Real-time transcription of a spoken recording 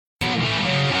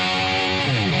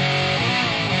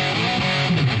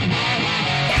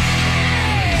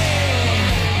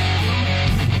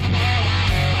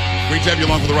Great to have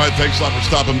you along for the ride. Thanks a lot for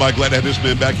stopping by. Glad to have this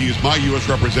man back. He is my U.S.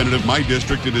 representative, my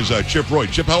district. It is Chip Roy.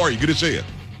 Chip, how are you? Good to see you.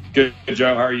 Good,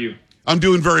 Joe. How are you? I'm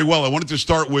doing very well. I wanted to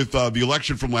start with the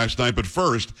election from last night, but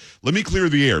first, let me clear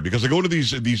the air because I go into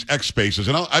these X spaces,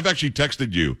 and I've actually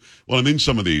texted you while I'm in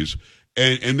some of these,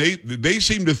 and they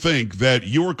seem to think that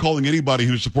you are calling anybody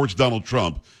who supports Donald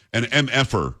Trump an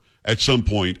MFer at some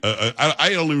point.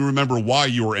 I don't even remember why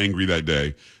you were angry that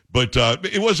day, but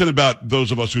it wasn't about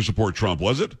those of us who support Trump,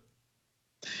 was it?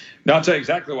 No, I'll tell you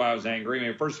exactly why I was angry. I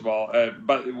mean, first of all,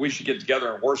 but we should get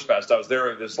together in Horse Fest. I was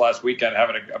there this last weekend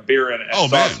having a beer and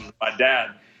sausage with my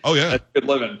dad. Oh, yeah. That's good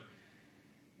living.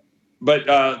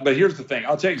 But here's the thing.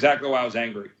 I'll tell you exactly why I was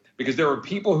angry. Because there were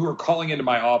people who were calling into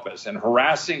my office and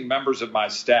harassing members of my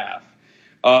staff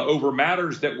over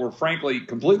matters that were, frankly,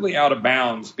 completely out of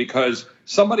bounds because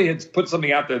somebody had put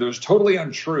something out there that was totally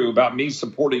untrue about me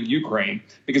supporting Ukraine.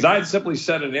 Because I had simply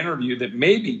said in an interview that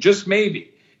maybe, just maybe,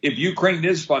 if Ukraine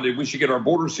is funded, we should get our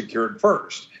border secured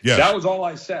first. Yes. That was all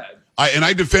I said.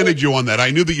 I defended you on that. I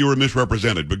knew that you were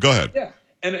misrepresented, but go ahead. Yeah.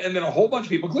 And then a whole bunch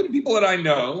of people, including people that I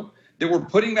know, that were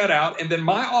putting that out. And then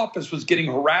my office was getting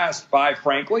harassed by,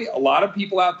 frankly, a lot of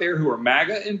people out there who are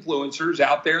MAGA influencers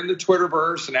out there in the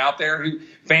Twitterverse and out there who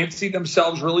fancy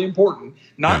themselves really important,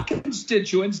 not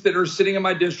constituents that are sitting in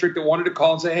my district that wanted to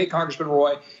call and say, hey, Congressman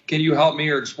Roy, can you help me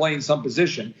or explain some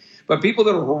position? But people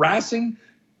that are harassing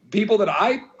people that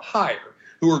I hire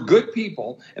who are good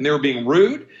people, and they were being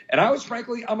rude. And I was,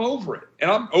 frankly, I'm over it.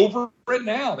 And I'm over it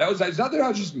now. It's not that I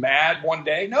was just mad one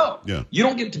day. No, You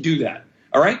don't get to do that.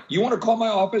 All right. You want to call my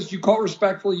office. You call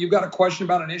respectfully. You've got a question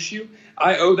about an issue.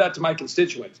 I owe that to my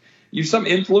constituents. You some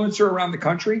influencer around the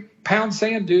country, pound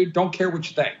sand, dude. Don't care what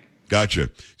you think. Gotcha.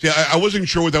 See, I wasn't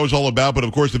sure what that was all about, but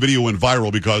of course the video went viral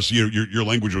because your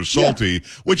language was salty,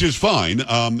 which is fine.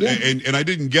 And I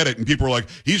didn't get it. And people were like,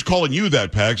 he's calling you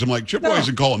that, Pags. I'm like, Chip Roy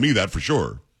isn't calling me that for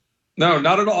sure. No,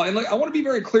 not at all. And I want to be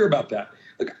very clear about that.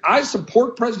 Look, I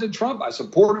support President Trump. I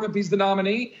support him if he's the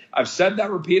nominee. I've said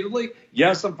that repeatedly.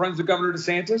 Yes, I'm friends with Governor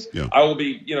DeSantis. Yeah. I will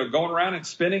be, going around and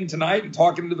spinning tonight and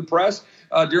talking to the press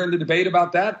during the debate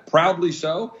about that. Proudly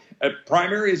so. A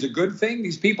primary is a good thing.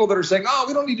 These people that are saying, oh,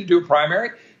 we don't need to do a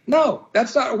primary. No,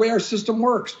 that's not the way our system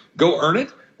works. Go earn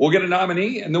it. We'll get a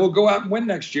nominee, and then we'll go out and win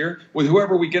next year with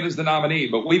whoever we get as the nominee.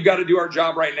 But we've got to do our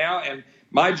job right now, and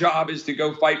my job is to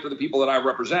go fight for the people that I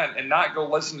represent and not go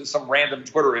listen to some random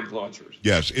Twitter influencers.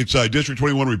 Yes, it's District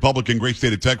 21 Republican, great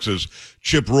state of Texas,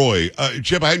 Chip Roy.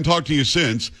 Chip, I hadn't talked to you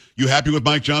since. You happy with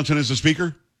Mike Johnson as the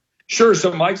speaker? Sure.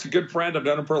 So Mike's a good friend. I've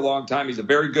known him for a long time. He's a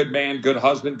very good man, good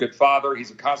husband, good father.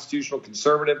 He's a constitutional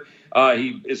conservative.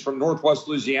 He is from Northwest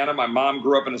Louisiana. My mom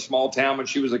grew up in a small town when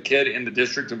she was a kid in the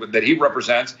district that he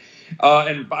represents.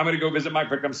 And I'm going to go visit Mike.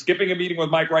 I'm skipping a meeting with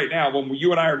Mike right now. When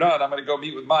you and I are done, I'm going to go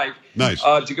meet with Mike. Nice.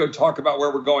 To go talk about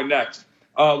where we're going next.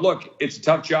 Look, it's a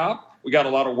tough job. We got a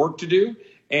lot of work to do.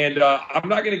 And I'm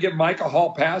not going to give Mike a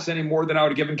hall pass any more than I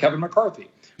would have given Kevin McCarthy.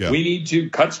 Yeah. We need to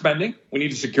cut spending. We need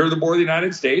to secure the border of the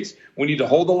United States. We need to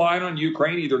hold the line on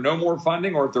Ukraine, either no more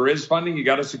funding or if there is funding, you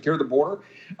got to secure the border.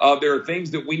 There are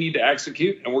things that we need to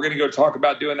execute, and we're going to go talk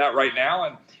about doing that right now.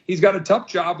 And he's got a tough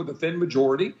job with a thin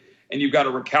majority, and you've got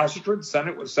a recalcitrant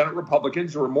Senate with Senate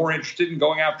Republicans who are more interested in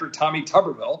going after Tommy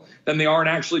Tuberville than they are in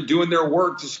actually doing their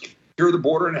work to secure the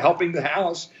border and helping the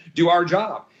House do our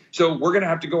job. So we're going to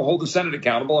have to go hold the Senate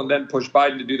accountable and then push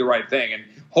Biden to do the right thing. And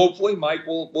hopefully Mike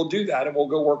will do that, and we'll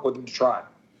go work with him to try.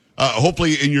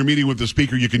 Hopefully in your meeting with the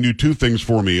speaker, you can do two things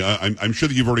for me. I'm sure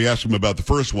that you've already asked him about the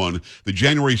first one, the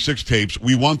January 6th tapes.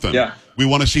 We want them. Yeah. We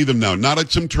want to see them now, not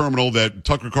at some terminal that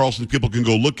Tucker Carlson's people can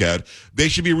go look at. They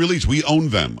should be released. We own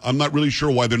them. I'm not really sure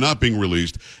why they're not being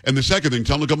released. And the second thing,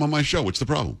 tell him to come on my show. What's the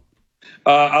problem?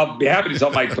 I'll be happy to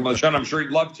tell Mike to come on the show, and I'm sure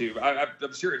he'd love to.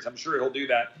 I'm serious. I'm sure he'll do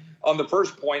that. On the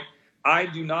first point, I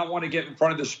do not want to get in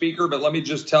front of the speaker, but let me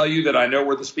just tell you that I know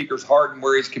where the speaker's heart and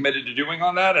where he's committed to doing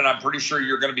on that, and I'm pretty sure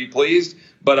you're going to be pleased.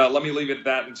 But let me leave it at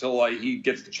that until he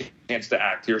gets the chance to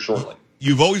act here shortly.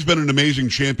 You've always been an amazing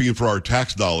champion for our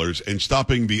tax dollars and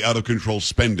stopping the out-of-control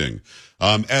spending.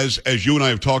 As you and I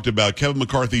have talked about, Kevin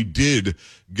McCarthy did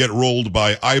get rolled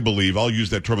by, I believe, I'll use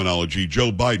that terminology,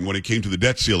 Joe Biden when it came to the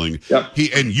debt ceiling. Yep.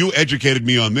 And you educated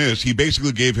me on this. He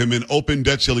basically gave him an open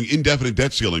debt ceiling, indefinite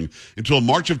debt ceiling, until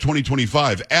March of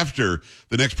 2025 after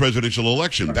the next presidential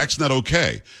election. Right. That's not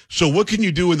okay. So what can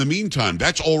you do in the meantime?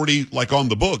 That's already like on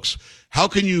the books. How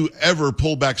can you ever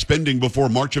pull back spending before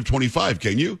March of 25?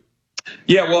 Can you?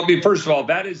 Yeah, well, I mean, first of all,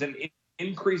 that is an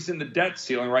increase in the debt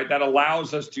ceiling, right? That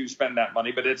allows us to spend that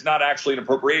money, but it's not actually an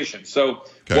appropriation. So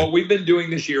what we've been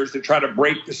doing this year is to try to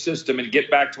break the system and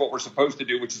get back to what we're supposed to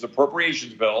do, which is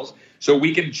appropriations bills, so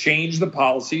we can change the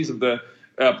policies of the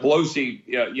Pelosi,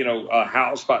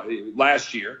 House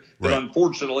last year. But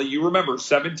unfortunately, you remember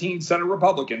 17 Senate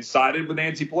Republicans sided with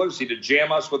Nancy Pelosi to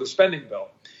jam us with a spending bill.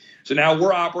 So now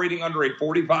we're operating under a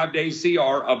 45-day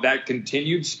CR of that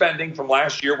continued spending from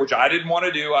last year, which I didn't want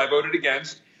to do. I voted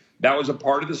against. That was a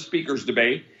part of the speaker's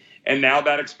debate. And now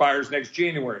that expires next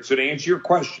January. So to answer your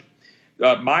question,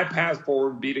 my path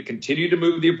forward would be to continue to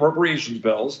move the appropriations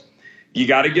bills. You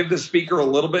got to give the speaker a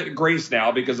little bit of grace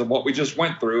now because of what we just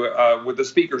went through with the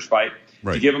speaker's fight.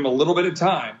 To give him a little bit of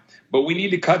time. But we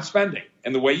need to cut spending.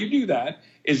 And the way you do that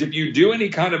is if you do any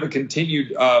kind of a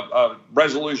continued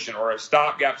resolution or a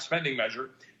stopgap spending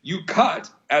measure, you cut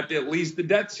at least the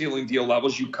debt ceiling deal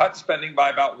levels, you cut spending by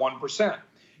about 1%.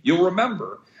 You'll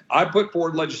remember I put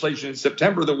forward legislation in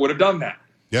September that would have done that.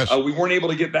 Yes. We weren't able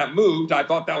to get that moved. I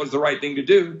thought that was the right thing to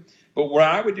do. But what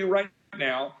I would do right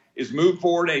now is move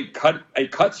forward a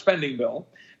cut spending bill.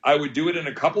 I would do it in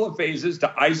a couple of phases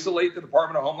to isolate the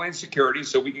Department of Homeland Security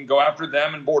so we can go after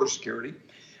them and border security.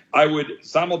 I would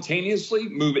simultaneously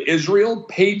move Israel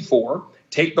paid for,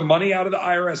 take the money out of the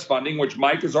IRS funding, which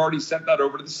Mike has already sent that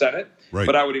over to the Senate.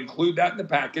 But I would include that in the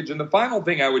package. And the final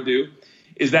thing I would do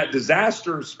is that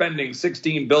disaster spending,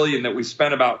 $16 billion that we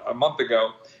spent about a month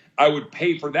ago, I would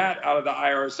pay for that out of the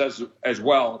IRS as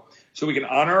well. So we can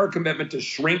honor our commitment to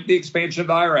shrink the expansion of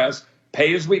the IRS,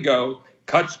 pay as we go,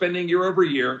 cut spending year over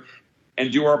year,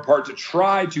 and do our part to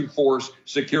try to force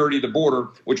security at the border,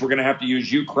 which we're going to have to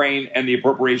use Ukraine and the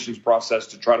appropriations process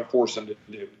to try to force them to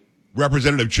do.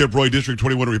 Representative Chip Roy, District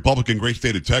 21 Republican, great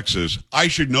state of Texas. I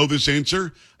should know this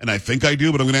answer, and I think I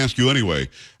do, but I'm going to ask you anyway.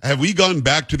 Have we gone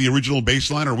back to the original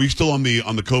baseline, or are we still on the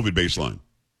COVID baseline?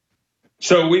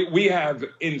 So we have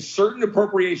in certain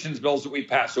appropriations bills that we've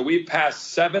passed. So we've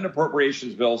passed 7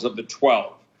 appropriations bills of the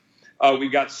 12.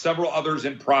 We've got several others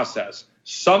in process.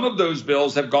 Some of those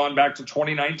bills have gone back to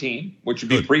 2019, which would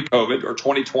be pre-COVID, or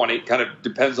 2020, kind of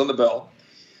depends on the bill.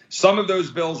 Some of those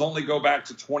bills only go back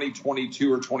to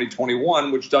 2022 or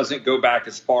 2021, which doesn't go back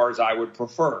as far as I would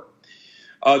prefer.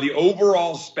 The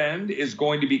overall spend is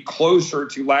going to be closer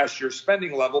to last year's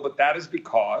spending level, but that is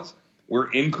because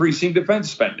we're increasing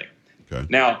defense spending. Okay.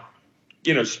 Now,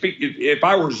 if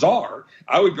I were czar,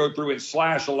 I would go through and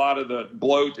slash a lot of the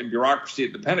bloat and bureaucracy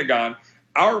at the Pentagon.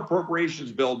 Our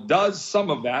appropriations bill does some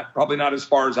of that, probably not as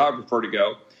far as I would prefer to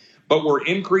go, but we're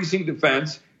increasing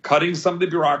defense, cutting some of the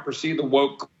bureaucracy, the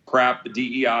woke crap, the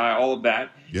DEI, all of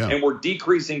that. Yeah. And we're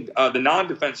decreasing the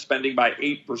non-defense spending by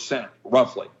 8%,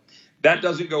 roughly. That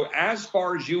doesn't go as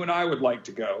far as you and I would like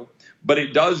to go, but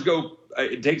it does go.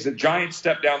 It takes a giant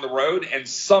step down the road, and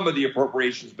some of the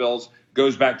appropriations bills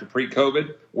goes back to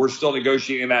pre-COVID. We're still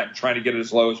negotiating that and trying to get it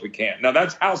as low as we can. Now,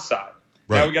 that's House side.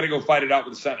 Right. Now we got to go fight it out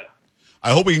with the Senate.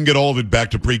 I hope we can get all of it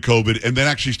back to pre-COVID and then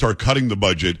actually start cutting the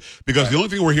budget, because the only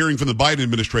thing we're hearing from the Biden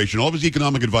administration, all of his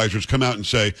economic advisors come out and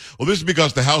say, well, this is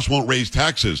because the House won't raise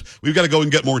taxes. We've got to go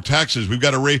and get more taxes. We've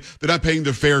got to raise. They're not paying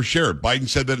their fair share. Biden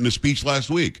said that in a speech last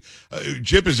week.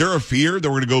 Chip, is there a fear that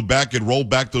we're going to go back and roll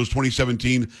back those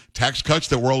 2017 tax cuts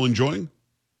that we're all enjoying?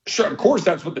 Sure, of course,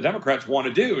 that's what the Democrats want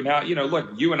to do. Now,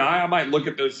 look, you and I might look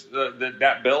at those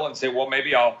that bill and say, well,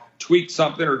 maybe I'll tweak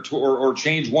something or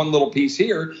change one little piece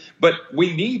here. But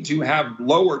we need to have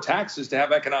lower taxes to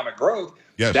have economic growth.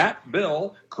 Yes. That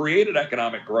bill created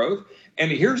economic growth. And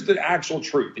here's the actual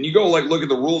truth. And you go look at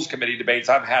the Rules Committee debates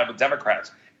I've had with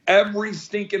Democrats. Every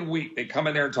stinking week they come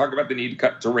in there and talk about the need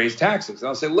to raise taxes. And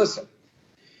I'll say, listen,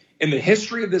 in the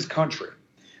history of this country,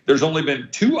 there's only been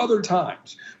 2 other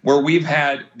times where we've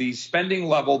had the spending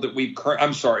level that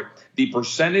the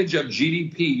percentage of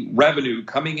GDP revenue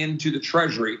coming into the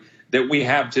Treasury that we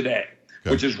have today,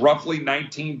 which is roughly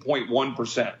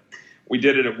 19.1%. We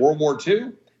did it at World War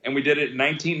II, and we did it in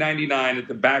 1999 at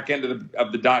the back end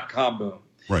of the dot-com boom.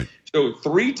 Right. So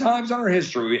 3 times in our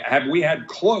history have we had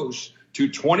close to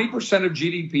 20% of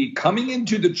GDP coming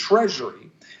into the Treasury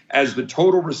as the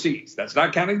total receipts. That's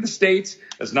not counting the states.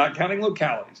 That's not counting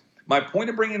localities. My point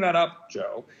of bringing that up,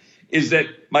 Joe, is that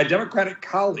my Democratic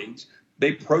colleagues,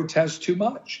 they protest too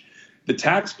much. The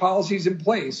tax policies in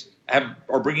place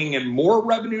are bringing in more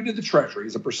revenue to the Treasury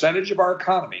as a percentage of our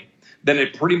economy than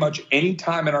at pretty much any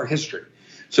time in our history.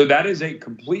 So that is a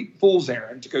complete fool's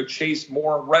errand to go chase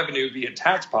more revenue via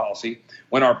tax policy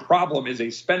when our problem is a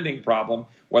spending problem,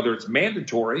 whether it's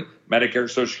mandatory, Medicare,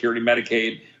 Social Security,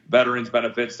 Medicaid, veterans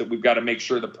benefits, that we've got to make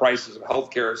sure the prices of health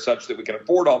care is such that we can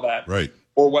afford all that, right?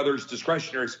 Or whether it's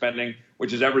discretionary spending,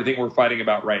 which is everything we're fighting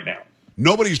about right now.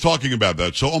 Nobody's talking about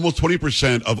that. So almost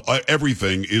 20% of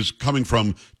everything is coming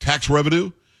from tax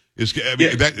revenue.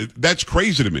 That's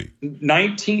crazy to me.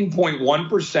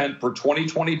 19.1% for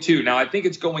 2022. Now, I think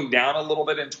it's going down a little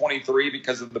bit in 23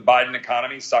 because of the Biden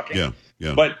economy sucking.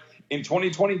 Yeah. But in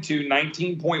 2022,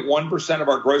 19.1% of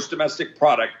our gross domestic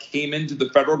product came into the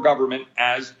federal government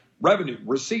as revenue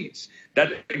receipts.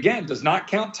 That, again, does not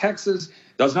count Texas,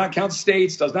 does not count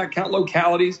states, does not count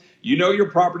localities. You know your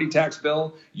property tax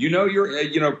bill. You know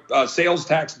your sales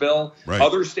tax bill. Right.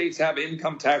 Other states have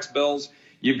income tax bills.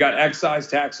 You've got excise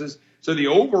taxes. So the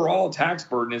overall tax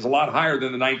burden is a lot higher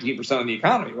than the 19% of the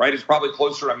economy, right? It's probably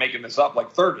closer, I'm making this up,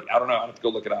 like 30. I don't know. I have to go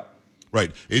look it up.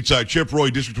 Right. It's Chip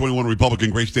Roy, District 21 Republican,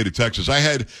 great state of Texas. I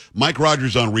had Mike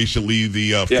Rogers on recently,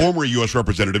 the former U.S.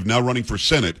 representative, now running for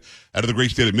Senate out of the great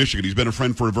state of Michigan. He's been a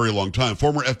friend for a very long time,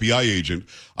 former FBI agent.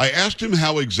 I asked him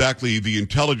how exactly the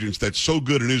intelligence that's so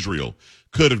good in Israel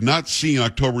could have not seen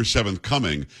October 7th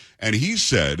coming, and he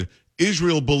said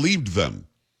Israel believed them.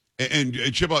 And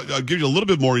Chip, I'll give you a little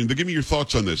bit more, and give me your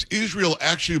thoughts on this. Israel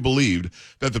actually believed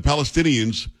that the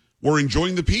Palestinians were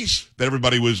enjoying the peace that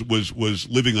everybody was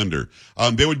living under.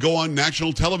 They would go on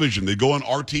national television. They'd go on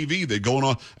RTV. They'd go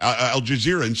on Al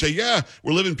Jazeera and say, yeah,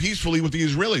 we're living peacefully with the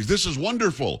Israelis. This is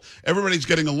wonderful. Everybody's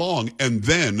getting along. And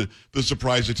then the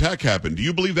surprise attack happened. Do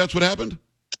you believe that's what happened?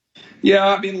 Yeah,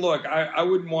 I mean, look, I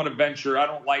wouldn't want to venture. I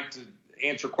don't like to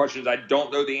answer questions I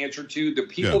don't know the answer to. The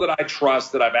people that I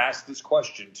trust that I've asked this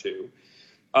question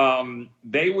to,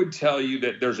 they would tell you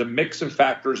that there's a mix of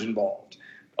factors involved.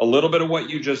 A little bit of what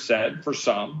you just said for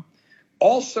some.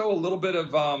 Also a little bit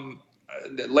of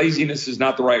laziness is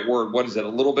not the right word. What is it? A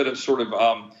little bit of sort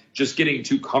of just getting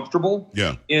too comfortable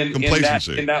in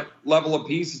that level of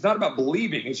peace. It's not about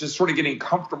believing. It's just sort of getting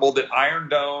comfortable that Iron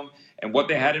Dome and what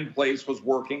they had in place was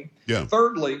working. Yeah.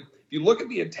 Thirdly, if you look at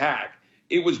the attack,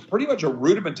 it was pretty much a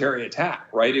rudimentary attack,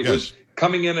 right? It was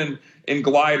coming in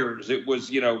gliders. It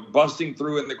was, busting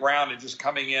through in the ground and just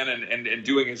coming in and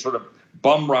doing a sort of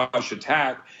bum rush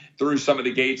attack through some of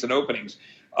the gates and openings.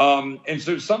 And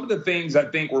so some of the things I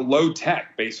think were low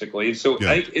tech, basically. And so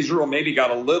I think Israel maybe got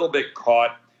a little bit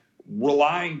caught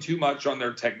relying too much on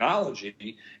their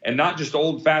technology and not just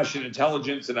old fashioned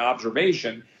intelligence and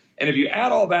observation. And if you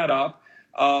add all that up,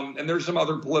 and there's some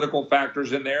other political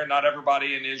factors in there. Not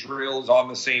everybody in Israel is on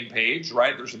the same page,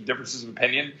 right? There's some differences of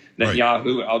opinion,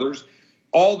 Netanyahu and others.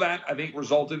 All that, I think,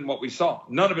 resulted in what we saw.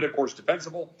 None of it, of course,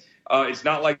 defensible. It's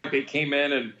not like they came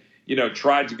in and,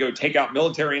 tried to go take out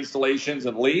military installations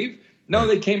and leave. No,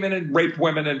 they came in and raped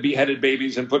women and beheaded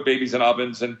babies and put babies in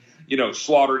ovens and,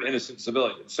 slaughtered innocent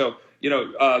civilians. So,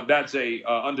 that's a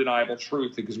undeniable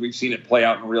truth because we've seen it play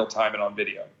out in real time and on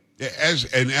video.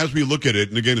 As we look at it,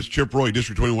 and again, it's Chip Roy,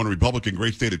 District 21 Republican,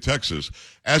 great state of Texas.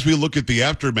 As we look at the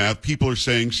aftermath, people are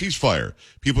saying ceasefire.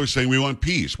 People are saying we want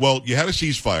peace. Well, you had a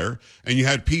ceasefire and you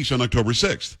had peace on October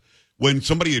 6th. When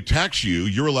somebody attacks you,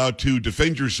 you're allowed to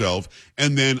defend yourself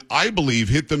and then, I believe,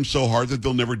 hit them so hard that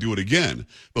they'll never do it again.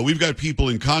 But we've got people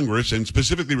in Congress, and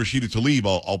specifically Rashida Tlaib,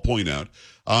 I'll point out,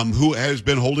 who has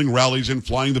been holding rallies and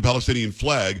flying the Palestinian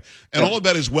flag. And all of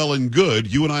that is well and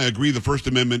good. You and I agree the First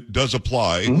Amendment does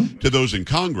apply to those in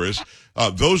Congress.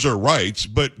 Those are rights,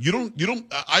 but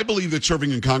I believe that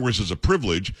serving in Congress is a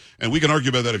privilege, and we can argue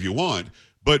about that if you want.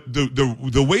 But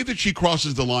the way that she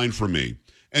crosses the line for me,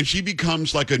 and she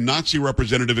becomes like a Nazi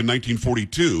representative in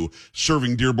 1942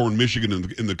 serving Dearborn, Michigan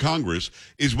in the Congress,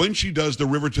 is when she does the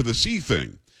river to the sea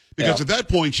thing. Because at that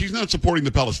point, she's not supporting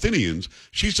the Palestinians.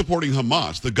 She's supporting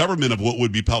Hamas, the government of what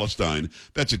would be Palestine.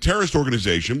 That's a terrorist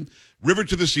organization. River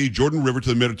to the sea, Jordan River to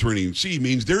the Mediterranean Sea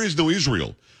means there is no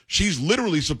Israel. She's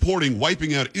literally supporting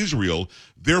wiping out Israel,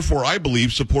 therefore, I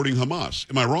believe, supporting Hamas.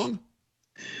 Am I wrong?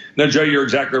 No, Joe, you're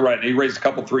exactly right. And he raised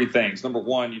three things. Number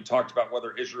one, you talked about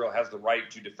whether Israel has the right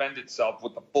to defend itself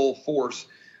with the full force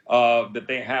that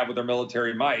they have with their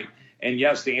military might. And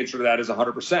yes, the answer to that is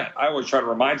 100%. I always try to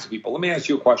remind some people, let me ask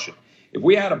you a question. If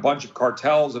we had a bunch of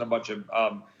cartels and a bunch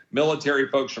of military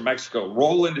folks from Mexico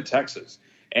roll into Texas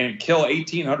and kill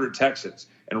 1,800 Texans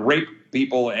and rape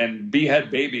people and behead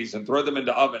babies and throw them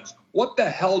into ovens, what the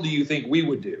hell do you think we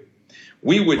would do?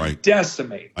 We would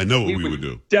decimate. I know what we would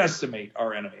do. Decimate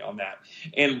our enemy on that.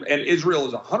 And Israel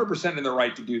is 100% in the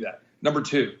right to do that. Number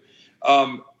two,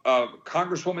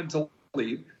 Congresswoman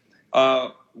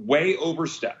Tlaib way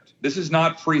overstepped. This is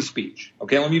not free speech.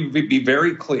 Okay, let me be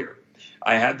very clear.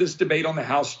 I had this debate on the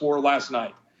House floor last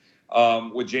night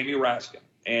with Jamie Raskin,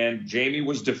 and Jamie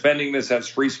was defending this as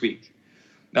free speech.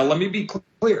 Now, let me be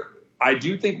clear. I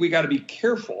do think we got to be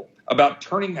careful about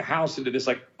turning the House into this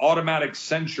like automatic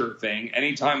censure thing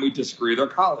anytime we disagree with our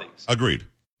colleagues. Agreed.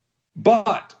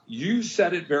 But you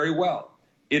said it very well.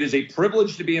 It is a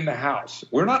privilege to be in the House.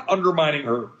 We're not undermining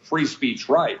her free speech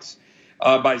rights.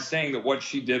 by saying that what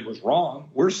she did was wrong.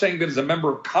 We're saying that as a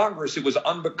member of Congress, it was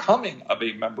unbecoming of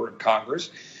a member of Congress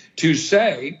to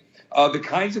say the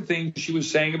kinds of things she was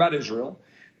saying about Israel,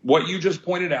 what you just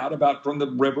pointed out about from the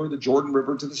river, the Jordan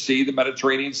River to the sea, the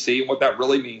Mediterranean Sea, and what that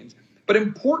really means. But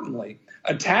importantly,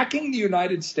 attacking the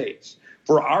United States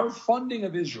for our funding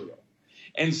of Israel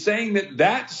and saying that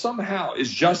that somehow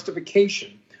is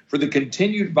justification for the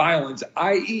continued violence,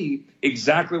 i.e.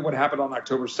 exactly what happened on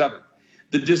October 7th.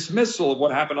 The dismissal of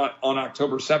what happened on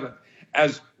October 7th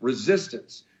as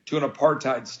resistance to an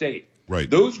apartheid state. Right.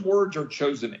 Those words are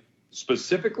chosen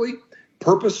specifically,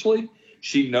 purposefully.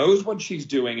 She knows what she's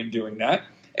doing in doing that.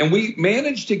 And we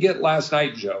managed to get last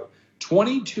night, Joe,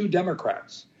 22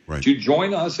 Democrats to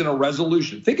join us in a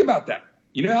resolution. Think about that.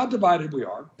 You know how divided we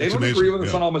are. They don't agree with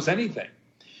us on almost anything.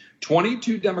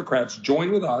 22 Democrats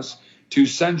joined with us to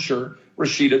censure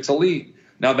Rashida Tlaib.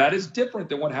 Now, that is different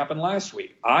than what happened last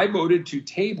week. I voted to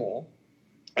table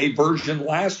a version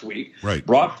last week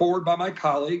brought forward by my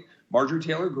colleague, Marjorie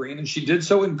Taylor Greene, and she did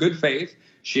so in good faith.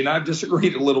 She and I have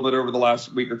disagreed a little bit over the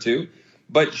last week or two,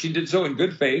 but she did so in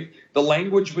good faith. The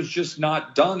language was just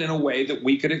not done in a way that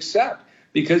we could accept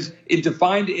because it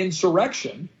defined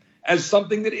insurrection as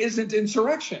something that isn't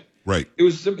insurrection. Right. It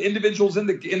was some individuals in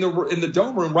the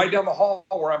dome room right down the hall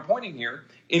where I'm pointing here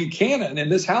in Cannon in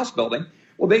this House building.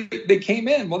 Well, they came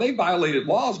in. Well, they violated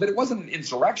laws, but it wasn't an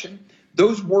insurrection.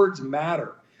 Those words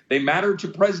matter. They matter to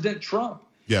President Trump.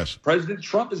 Yes. President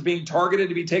Trump is being targeted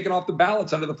to be taken off the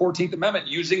ballots under the 14th Amendment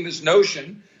using this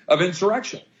notion of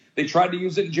insurrection. They tried to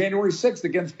use it on January 6th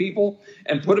against people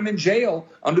and put them in jail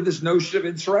under this notion of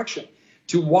insurrection.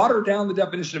 To water down the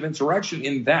definition of insurrection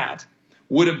in that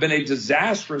would have been a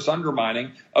disastrous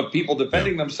undermining of people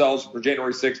defending themselves for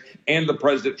January 6th and the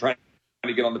president trying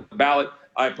to get on the ballot.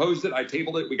 I opposed it. I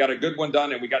tabled it. We got a good one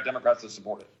done, and we got Democrats to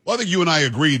support it. Well, I think you and I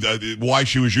agreed why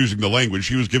she was using the language.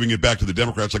 She was giving it back to the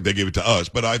Democrats like they gave it to us.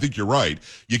 But I think you're right.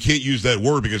 You can't use that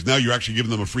word because now you're actually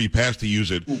giving them a free pass to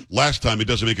use it. Last time, it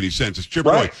doesn't make any sense. It's Chip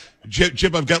Roy.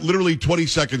 Chip, I've got literally 20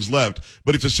 seconds left,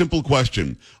 but it's a simple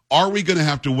question. Are we going to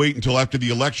have to wait until after the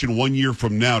election 1 year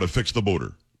from now to fix the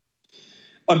border?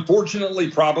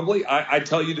 Unfortunately, probably. I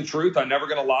tell you the truth. I'm never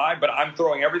going to lie, but I'm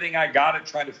throwing everything I got at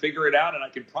trying to figure it out. And I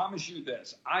can promise you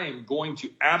this. I am going to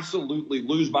absolutely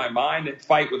lose my mind and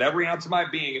fight with every ounce of my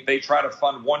being if they try to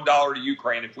fund $1 to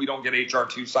Ukraine if we don't get H.R.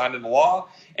 2 signed into law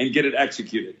and get it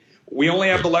executed. We only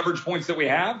have the leverage points that we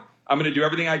have. I'm going to do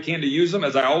everything I can to use them,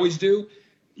 as I always do.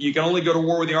 You can only go to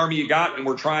war with the army you got, and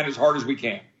we're trying as hard as we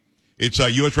can. It's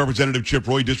U.S. Representative Chip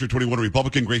Roy, District 21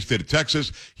 Republican, great state of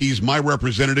Texas. He's my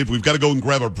representative. We've got to go and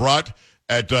grab a brat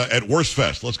at Worst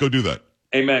Fest. Let's go do that.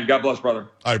 Amen. God bless, brother.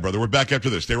 All right, brother. We're back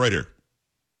after this. Stay right here.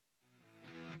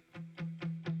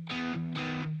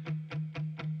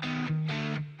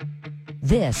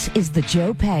 This is the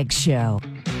Joe Pags Show.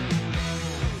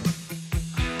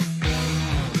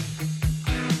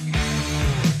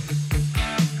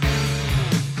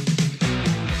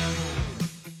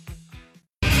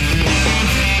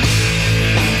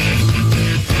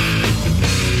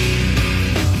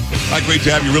 Great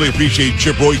to have you. Really appreciate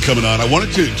Chip Roy coming on. I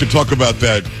wanted to talk about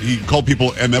that. He called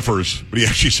people MFers, but he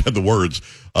actually said the words.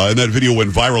 And that video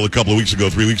went viral a couple of weeks ago,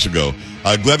 3 weeks ago.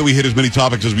 Glad that we hit as many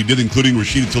topics as we did, including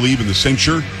Rashida Tlaib and the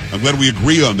censure. I'm glad we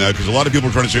agree on that because a lot of people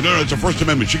are trying to say, no, it's a First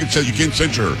Amendment. She can say you can't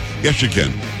censure her. Yes, you can.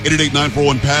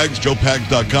 888-941-PAGS,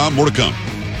 JoePags.com. More to come.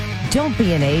 Don't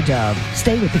be an A-dub.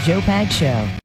 Stay with the Joe Pags Show.